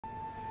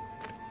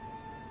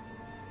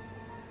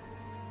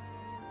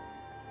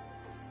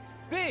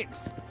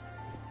Biggs!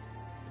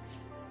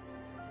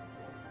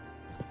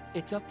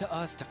 It's up to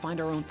us to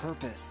find our own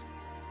purpose.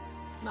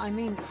 I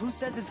mean, who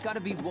says it's gotta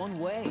be one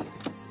way?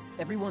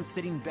 Everyone's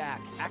sitting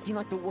back, acting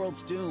like the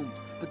world's doomed,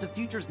 but the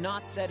future's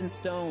not set in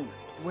stone.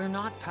 We're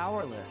not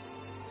powerless.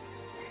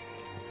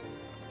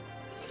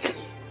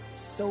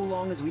 So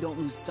long as we don't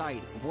lose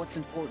sight of what's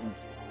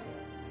important.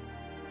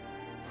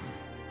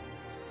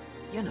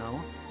 You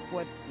know,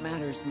 what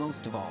matters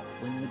most of all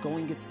when the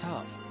going gets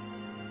tough.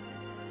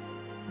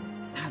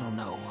 I don't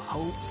know,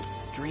 hopes,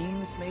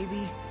 dreams,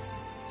 maybe?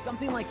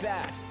 Something like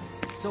that.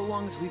 So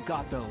long as we've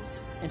got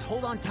those. And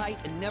hold on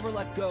tight and never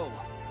let go.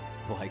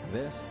 Like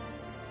this?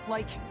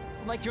 Like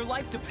your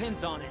life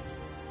depends on it.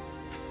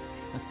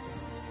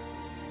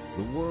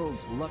 The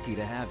world's lucky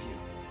to have you.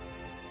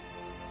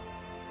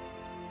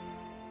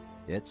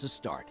 It's a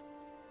start.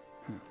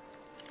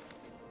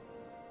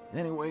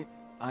 Anyway,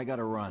 I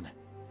gotta run.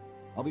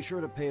 I'll be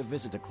sure to pay a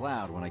visit to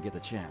Cloud when I get the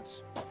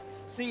chance.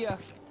 See ya.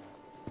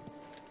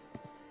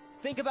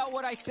 Think about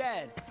what I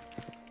said.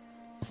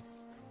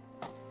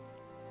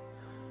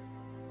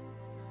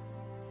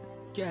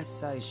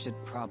 Guess I should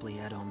probably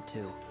head home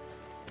too.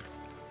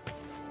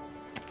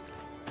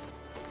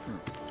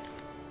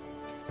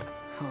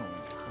 Home,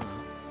 huh?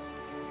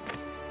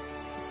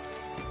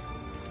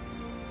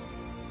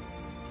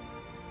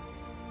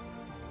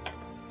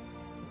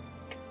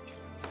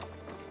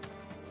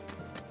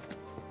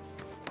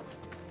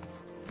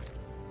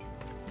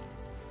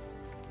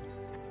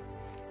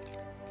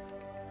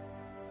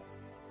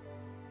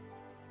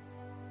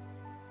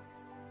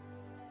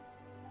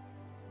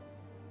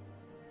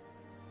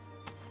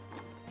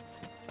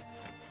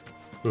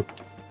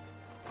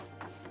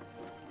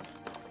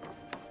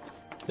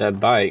 That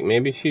bike,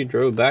 maybe she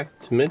drove back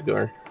to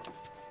Midgar.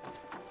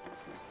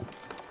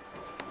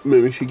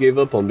 Maybe she gave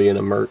up on being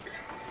a merc.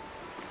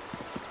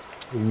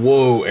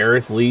 Whoa,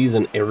 Aerith leaves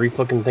and every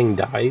fucking thing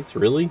dies?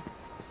 Really?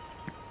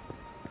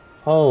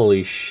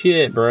 Holy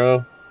shit,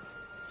 bro.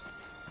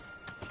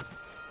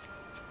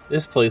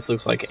 This place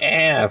looks like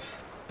ass.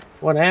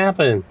 What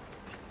happened?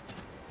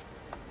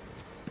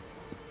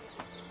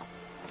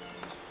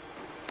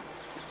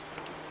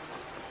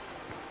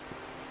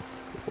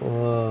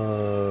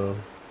 Whoa.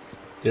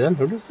 Did I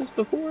notice this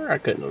before? I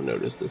couldn't have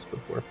noticed this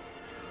before.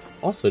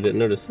 Also, didn't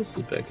notice this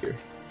was back here.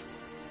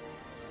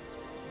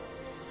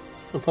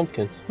 Oh,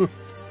 pumpkins. That's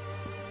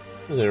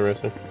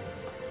interesting.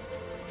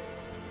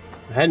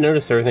 I hadn't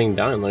noticed everything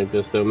dying like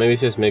this, though. Maybe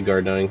it's just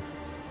Midgar dying.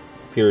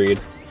 Period.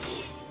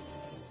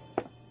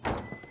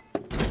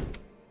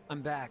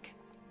 I'm back.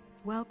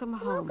 Welcome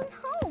home. Welcome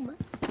home.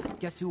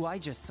 Guess who I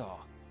just saw?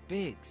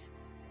 Biggs.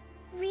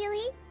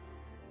 Really?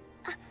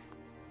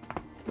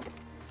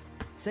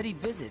 Said he'd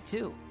visit,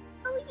 too.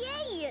 Oh,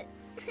 yay!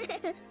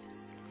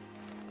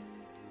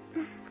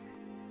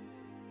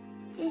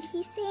 Did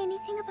he say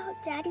anything about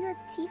Daddy or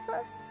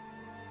Tifa?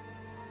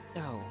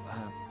 Oh,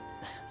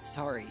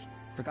 sorry.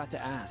 Forgot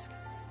to ask.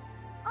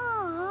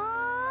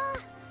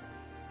 Aww.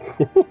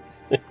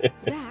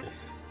 Zack,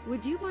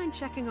 would you mind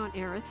checking on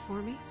Aerith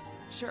for me?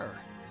 Sure.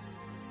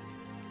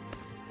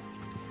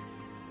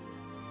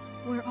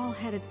 We're all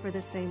headed for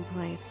the same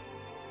place.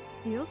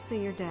 You'll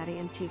see your daddy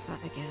and Tifa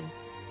again.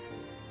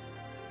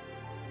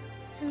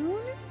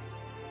 Soon?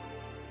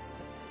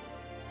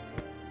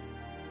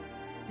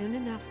 Soon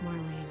enough,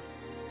 Marlene.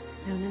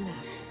 Soon enough.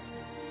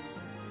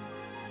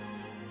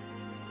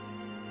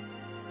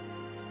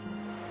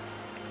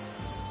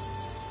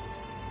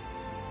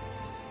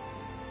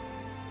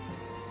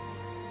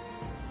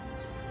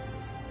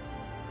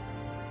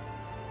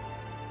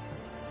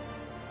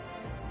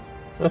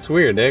 That's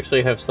weird. They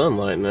actually have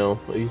sunlight now.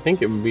 You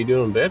think it would be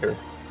doing better.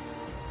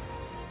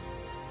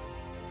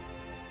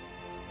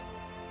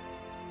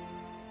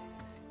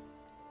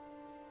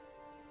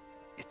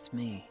 It's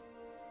me.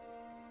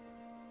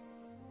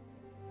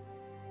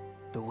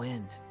 The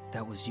wind.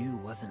 That was you,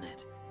 wasn't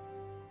it?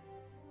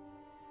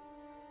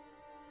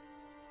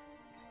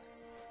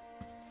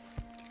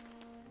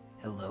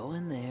 Hello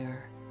in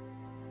there.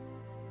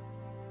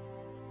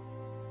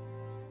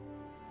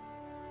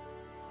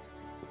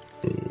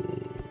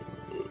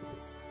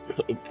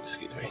 Oh,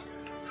 excuse me.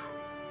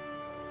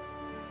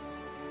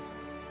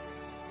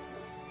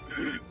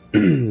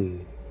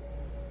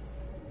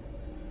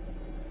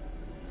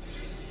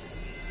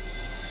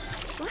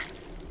 What?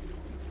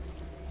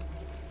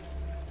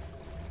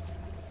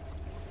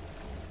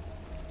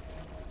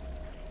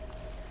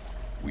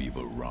 We've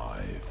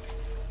arrived.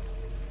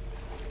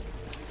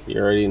 You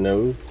already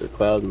know the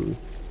Cloud and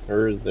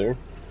her is there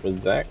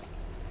with Zack.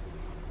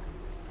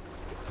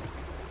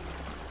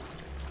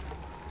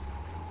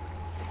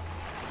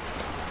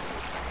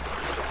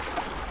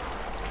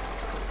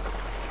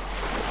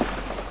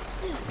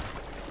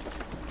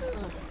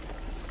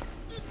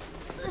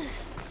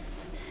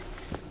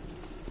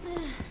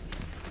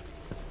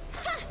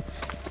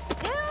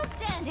 Still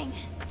standing.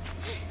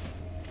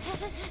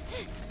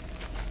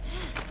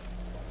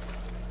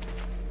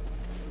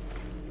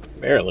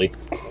 Barely.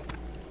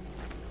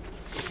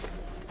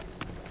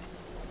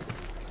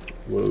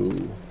 Whoa.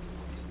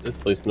 This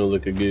place no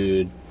looking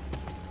good.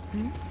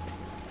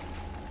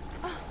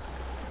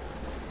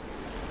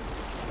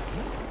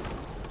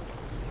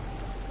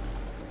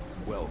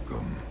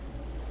 Welcome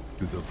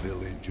to the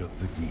village of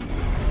the geese.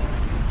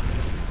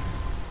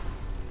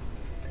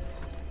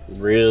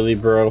 Really,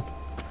 bro?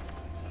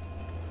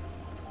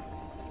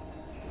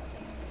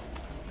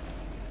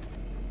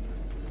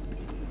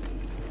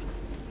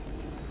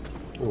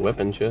 A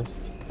weapon chest.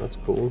 That's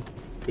cool.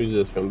 Who's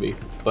this gonna be?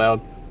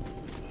 Cloud?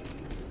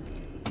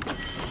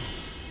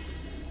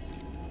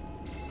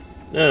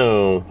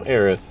 No,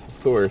 Aerith,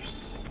 of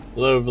course.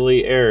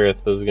 Lovely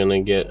Aerith is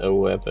gonna get a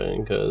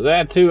weapon, cause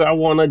that's who I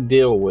wanna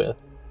deal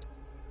with.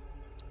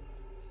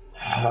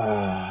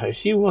 If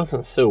she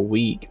wasn't so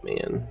weak,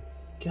 man.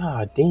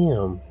 God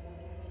damn.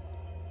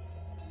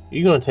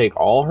 You gonna take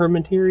all her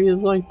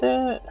materials like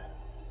that?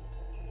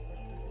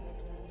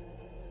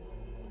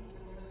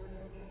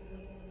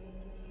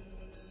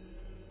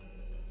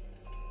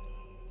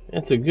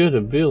 That's a good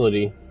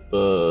ability,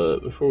 but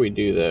before we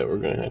do that, we're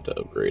gonna have to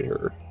upgrade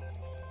her.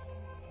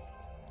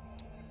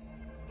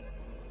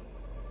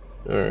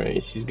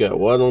 Alright, she's got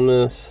what on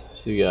this?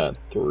 She's got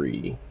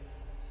 3.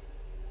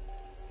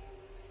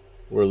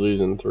 We're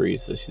losing 3,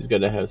 so she's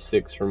gotta have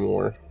 6 or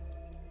more.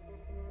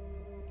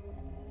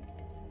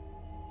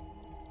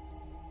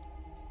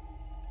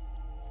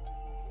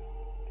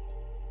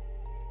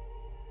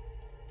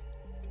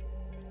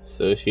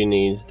 So she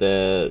needs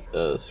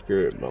that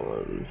spirit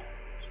bond.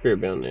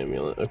 Spirit bound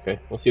amulet. Okay,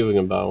 we'll see if we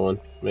can buy one,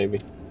 maybe.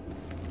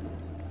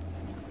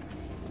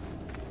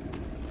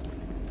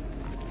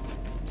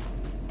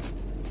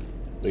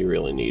 We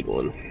really need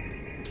one.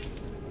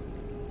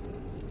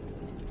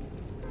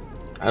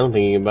 I don't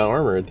think you can buy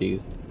armor at these.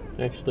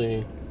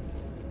 Actually,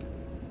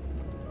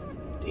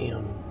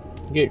 damn.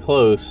 Get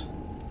close.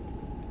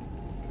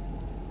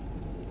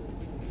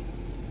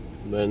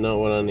 But not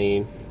what I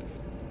need.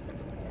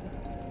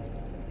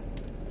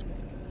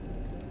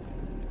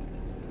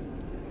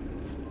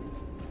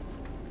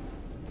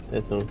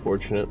 That's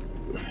unfortunate.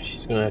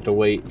 She's gonna have to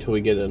wait till we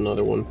get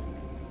another one.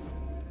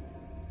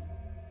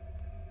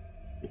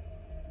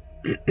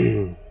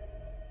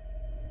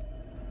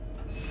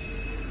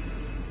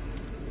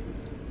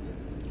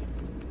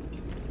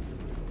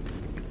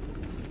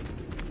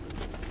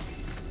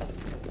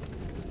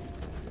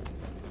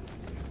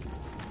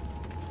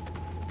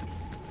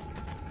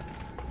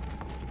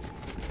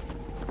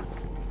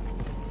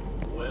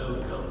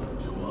 Welcome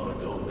to our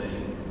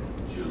domain,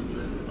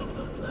 children of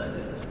the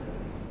planet.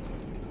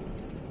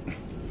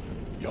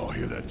 Y'all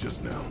hear that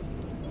just now?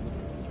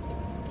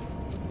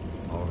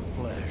 Our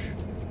flesh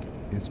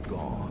is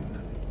gone,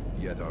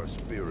 yet our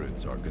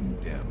spirits are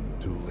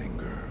condemned to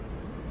linger.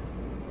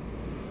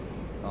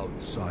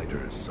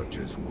 Outsiders such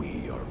as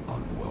we are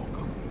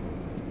unwelcome,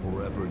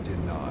 forever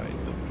denied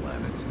the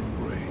planet's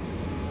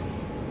embrace.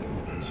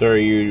 So are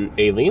you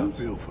aliens?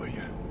 I feel for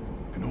you.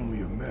 Can only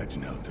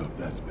imagine how tough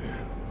that's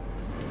been.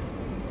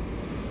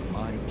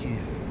 My kin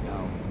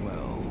now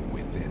dwell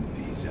within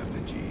these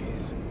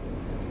effigies.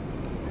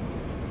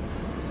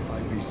 I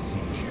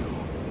beseech you,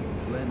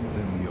 lend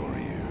them your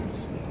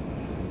ears.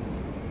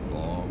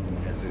 Long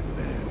has it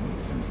been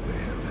since they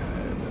have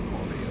had an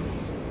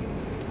audience.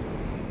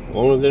 As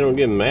long as they don't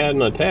get mad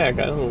and attack,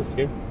 I don't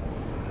care.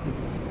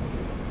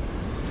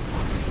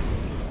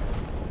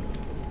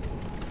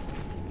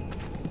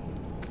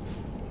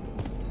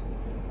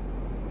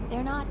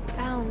 They're not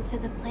bound to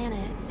the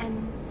planet,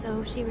 and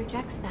so she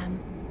rejects them.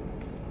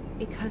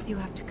 Because you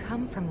have to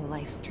come from the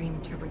life stream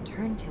to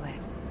return to it.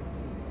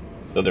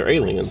 So they're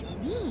aliens. Which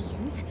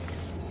means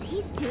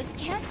these dudes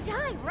can't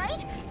die,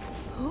 right?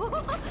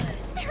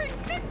 They're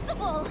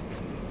invincible!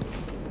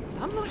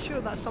 I'm not sure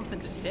that's something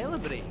to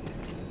celebrate.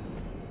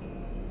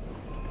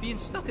 Being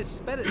stuck as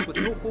spirits with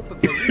no hope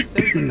of release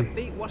sounds like a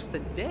fate worse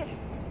than death.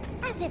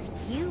 As if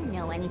you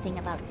know anything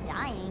about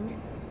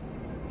dying.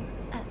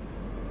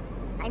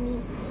 I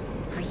mean,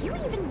 are you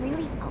even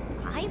really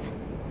alive?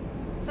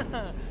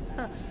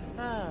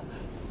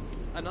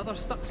 Another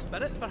stuck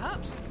spirit,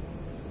 perhaps?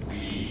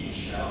 We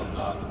shall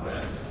not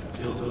rest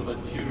till the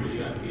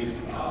materia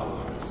is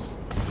ours.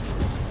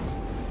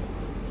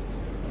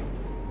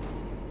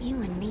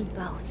 You and me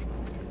both.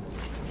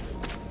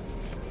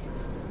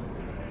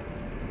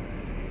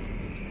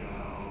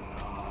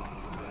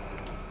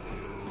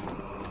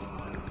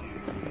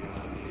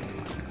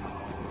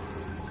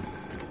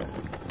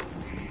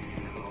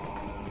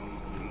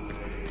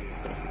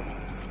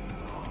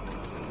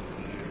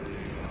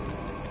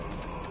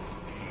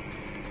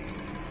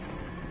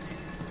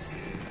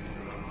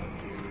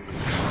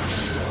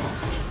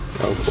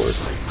 Of course.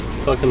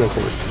 Fucking of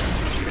course.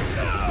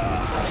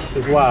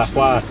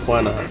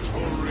 Why not?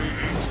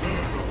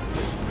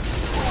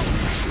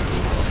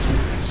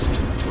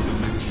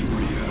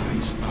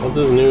 What's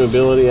his new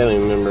ability? I don't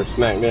even remember.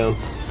 Smackdown.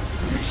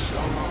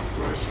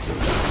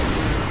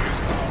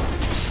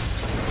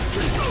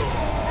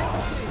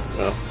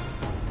 Oh.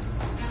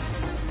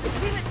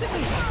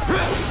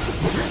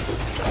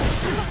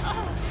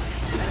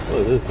 What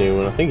is this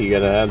doing? I think you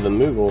gotta add the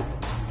Moogle.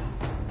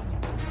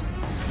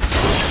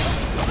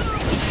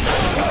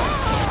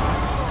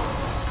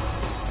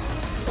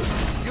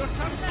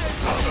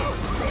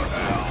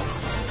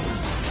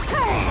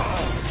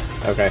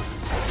 Okay.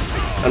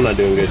 I'm not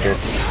doing good here.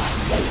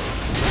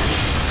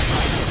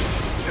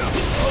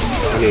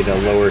 I need to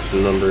lower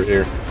some numbers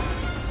here.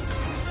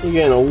 You're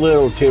getting a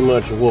little too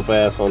much whoop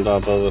ass on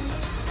top of us.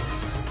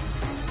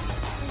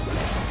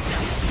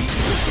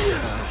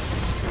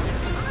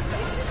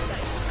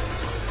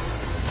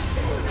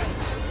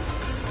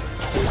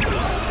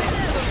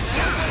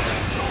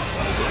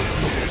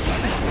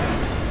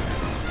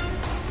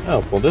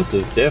 Oh, well this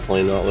is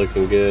definitely not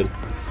looking good.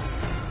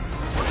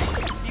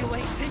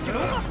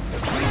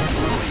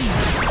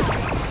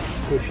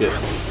 Oh shit.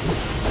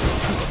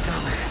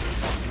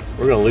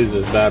 We're gonna lose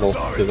this battle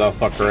because I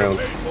fucked around.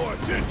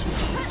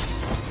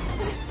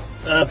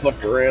 I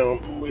fucked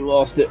around. We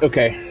lost it.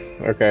 Okay.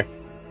 Okay.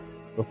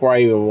 Before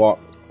I even walk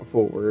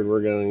forward,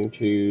 we're going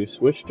to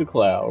switch to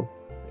Cloud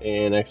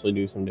and actually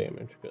do some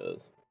damage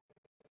because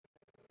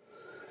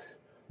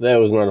that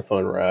was not a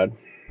fun ride.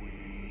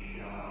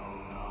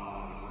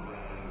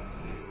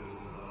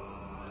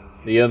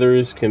 The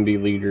others can be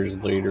leaders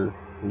later.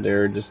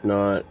 They're just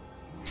not.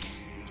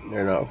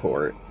 They're not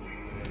for it.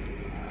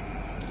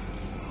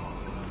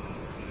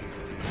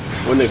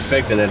 Wasn't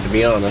expecting it, to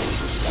be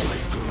honest.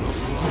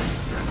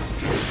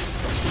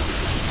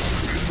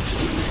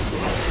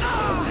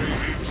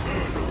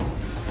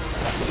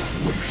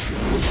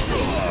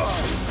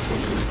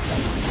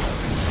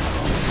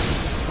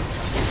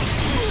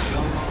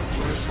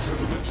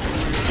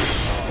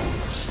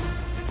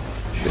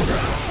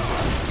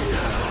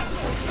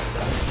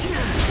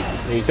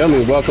 You tell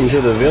me welcome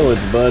to the village,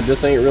 bud.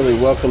 This ain't really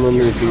welcoming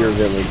me to your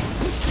village.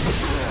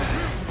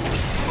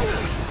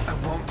 I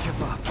won't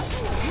give up.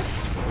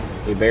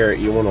 Hey Barrett,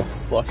 you wanna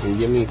fucking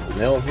give me some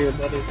help here,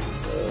 buddy?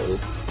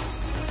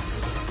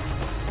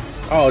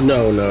 Oh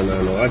no.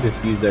 I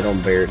just used that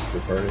on Barrett for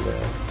part of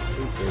that.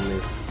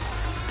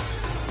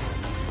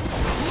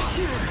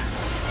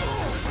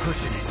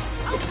 Pushing it.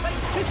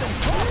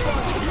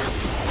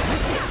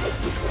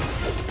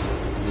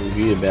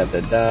 He about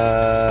to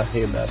die.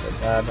 He about to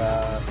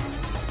die.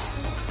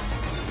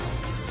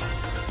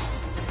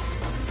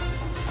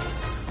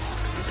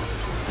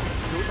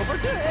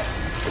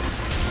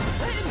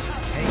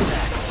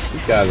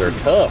 These guys are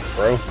tough,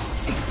 bro.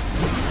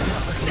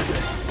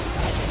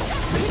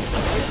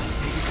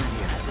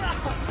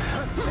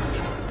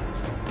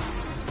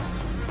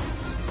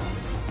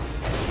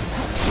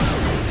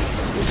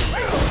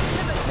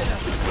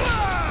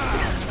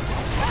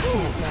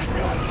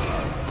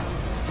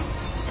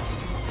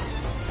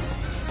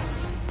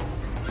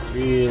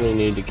 Really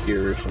need to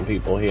cure some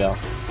people here.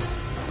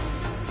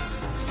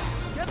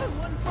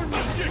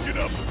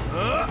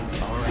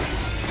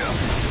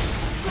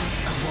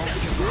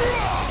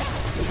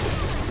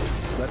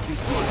 Let's be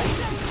smart.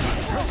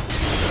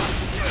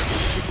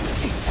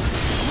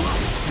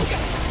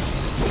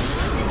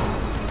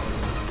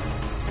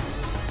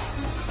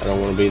 I don't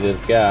want to be this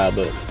guy,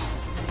 but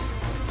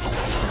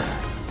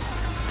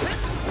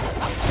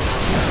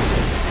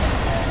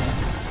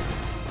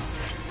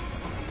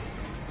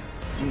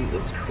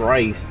Jesus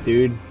Christ,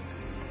 dude.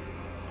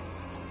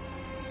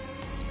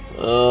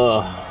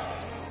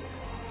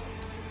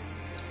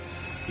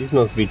 These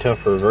must be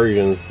tougher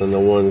versions than the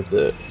ones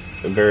that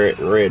Barrett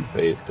and Red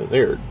face, because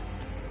they're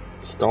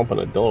stomping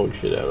a dog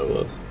shit out of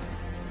us.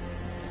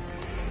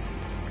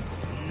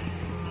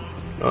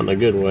 Not in a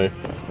good way. It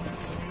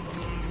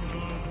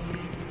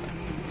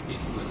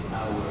was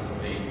our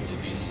fate to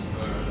be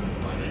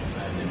spurned by the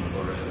planet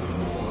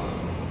furthermore.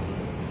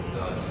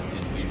 Thus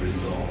did we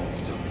resolve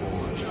to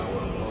forge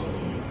our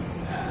own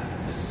path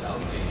to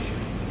salvation.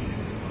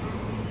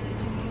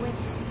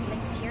 With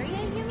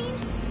materia, you mean?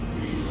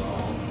 We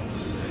long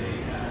to lay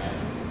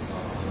hands on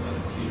the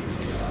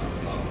materia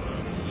of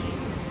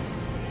peace.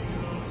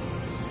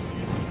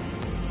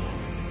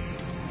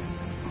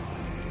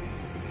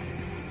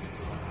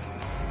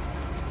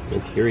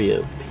 Materia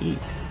of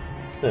peace.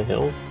 What the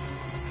hell?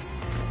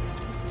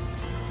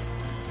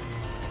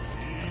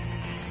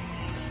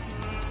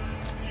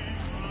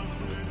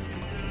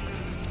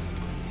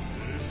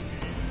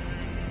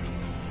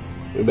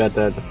 We about to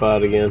have to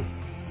fight again.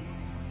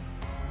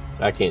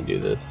 I can't do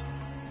this.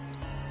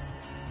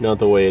 Not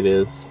the way it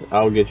is.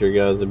 I'll get your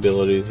guys'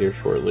 abilities here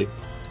shortly.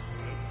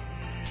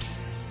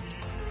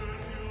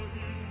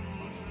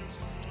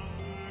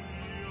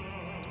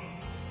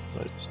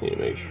 I just need to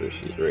make sure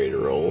she's ready to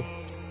roll.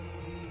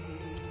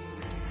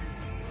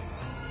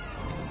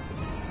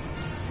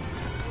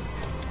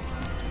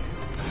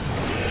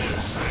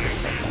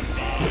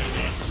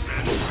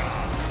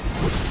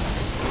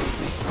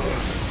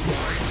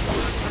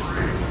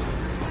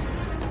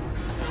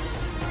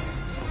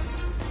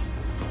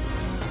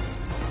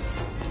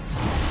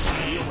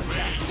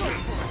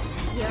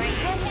 You're in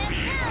good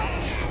hands now.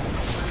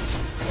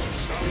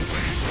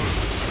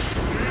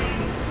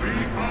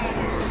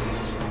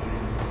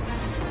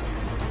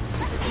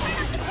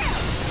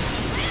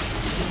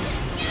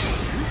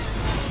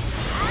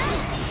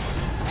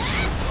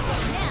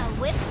 Now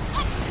with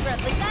extra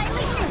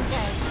beguiling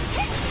ninjas.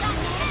 Not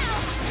now.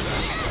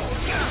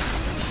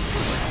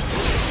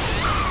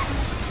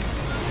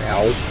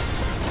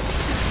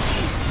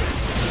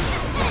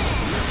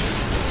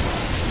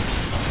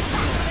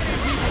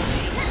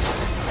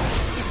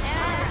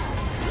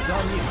 It's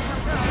on you.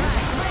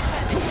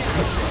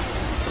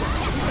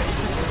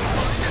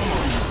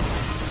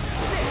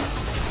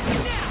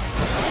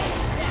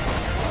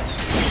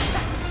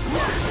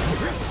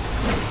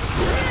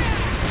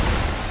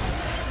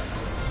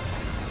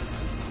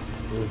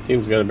 The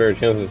team's got a better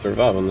chance of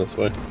surviving this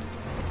way.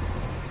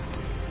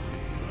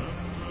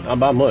 Not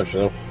by much,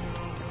 though.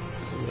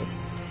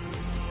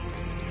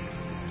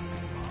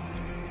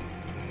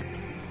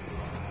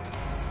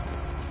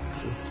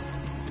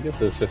 I guess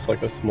it's just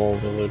like a small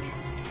village.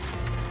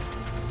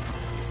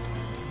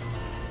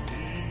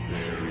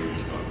 There is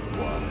but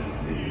one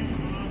thing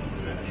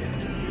that can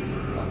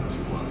deliver unto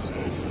us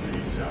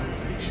ultimate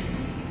salvation,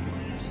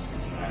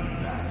 and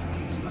that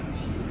is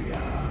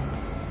materia.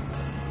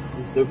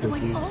 So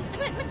like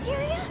ultimate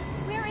materia?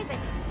 Where is it?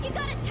 You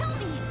gotta tell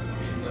me!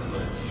 In the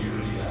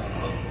materia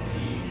of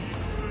peace,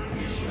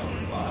 we shall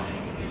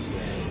find the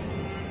end,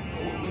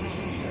 for which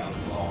we have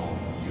long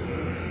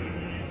yearned.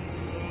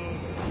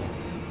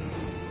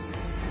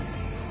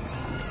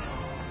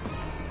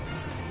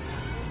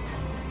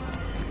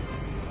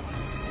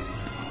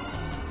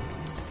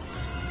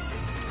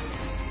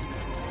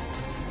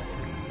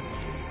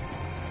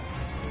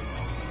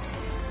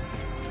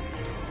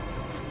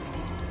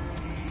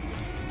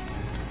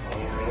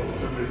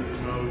 Ultimate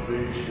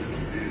salvation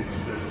is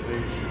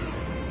cessation.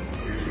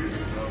 It is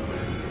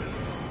nothingness.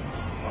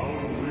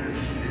 Our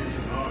wish is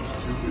not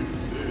to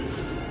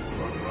exist,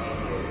 but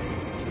rather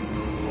to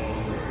no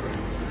longer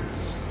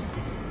exist.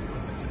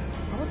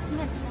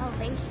 Ultimate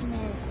salvation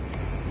is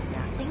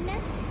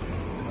nothingness?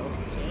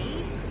 Okay.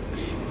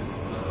 In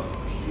the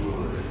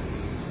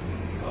purest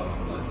of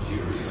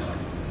materia,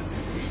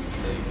 we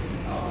place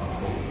our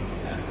hope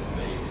and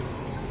faith.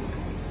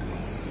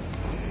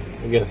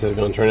 I guess it's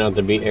going to turn out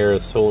to be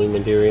Aerith's holy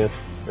materia,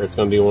 or it's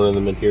going to be one of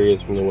the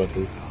materias from the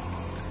weapon.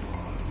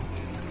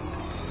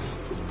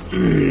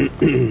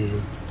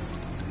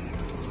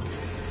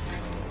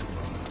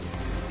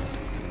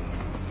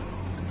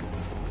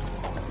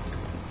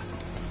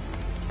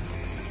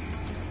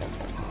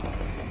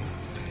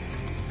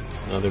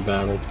 Another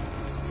battle.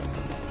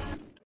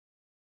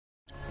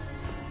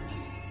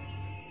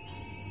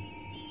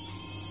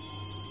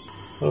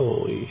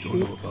 Holy Don't shit.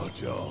 know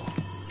about y'all,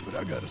 but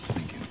I got a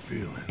sinking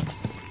feeling.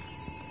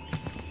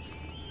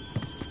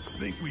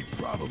 Think we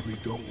probably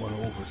don't want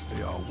to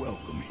overstay our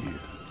welcome here.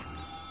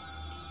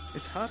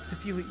 It's hard to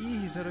feel at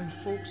ease around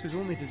folks whose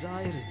only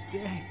desire is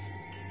death.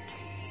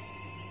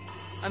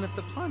 And if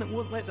the planet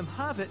won't let them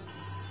have it,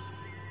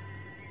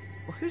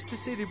 well, who's to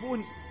say they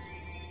won't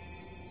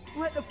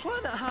let the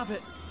planet have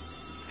it?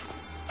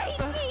 Save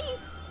me!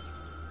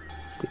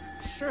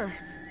 Sure.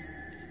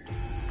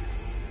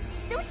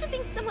 Don't you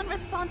think someone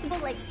responsible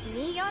like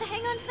me ought to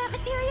hang on to that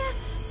materia?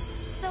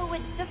 So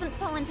it doesn't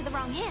fall into the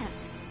wrong hands.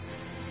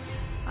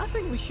 I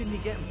think we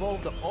shouldn't get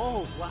involved at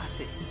all,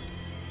 Lassie.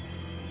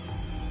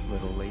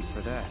 Little late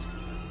for that.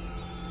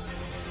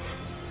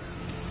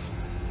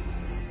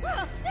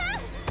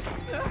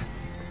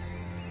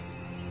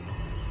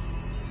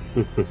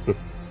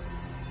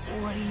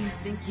 What do you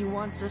think he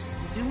wants us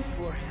to do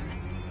for him?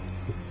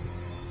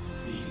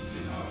 Steeped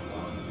in our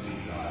one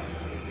desire,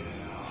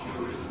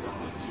 purest of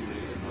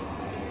materia no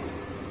more,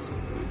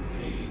 with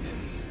pain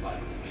and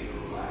spite made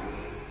black.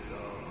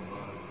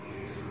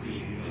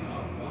 Steeped in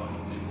our one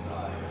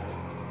desire,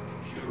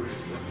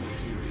 purest of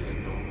materia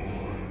no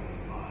more.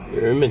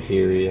 Your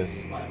materia.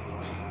 Spite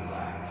made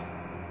black.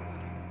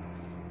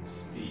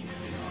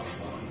 Steeped in our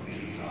one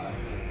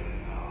desire,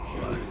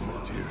 purest of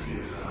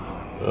materia.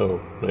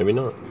 Oh, maybe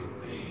not.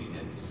 With pain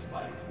and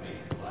spite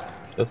made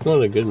black. That's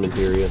not a good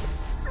materia.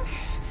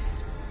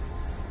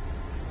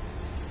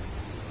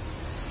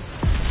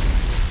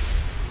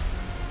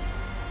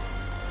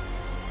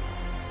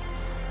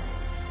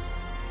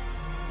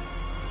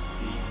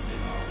 Steeped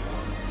in our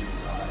one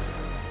desire,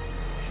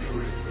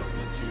 purest of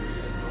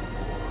materia no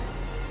more.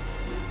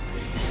 With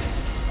pain and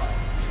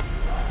spite made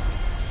black.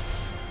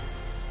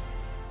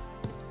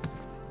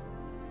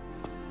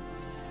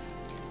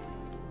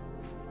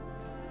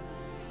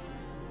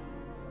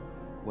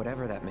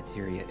 Whatever that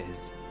materia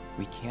is,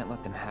 we can't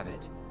let them have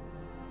it.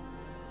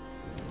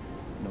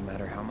 No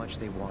matter how much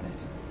they want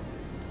it.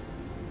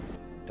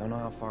 Don't know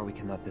how far we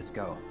can let this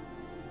go,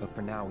 but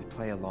for now we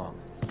play along.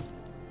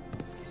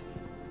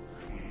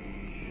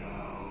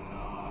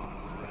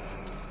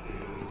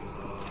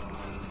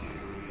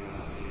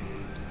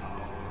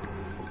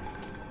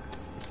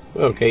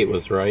 Well, Kate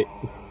was right.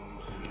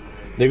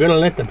 They're gonna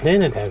let the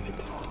planet have it.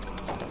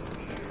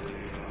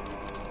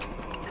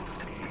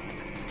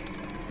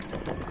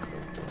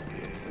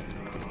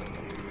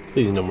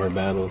 Please no more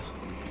battles.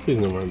 Please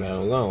no more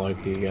battles. I don't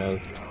like these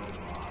guys.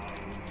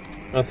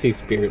 I see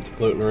spirits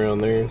floating around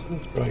there, so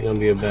it's probably gonna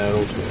be a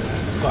battle.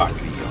 Fuck.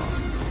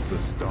 The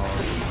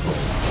stars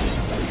fall.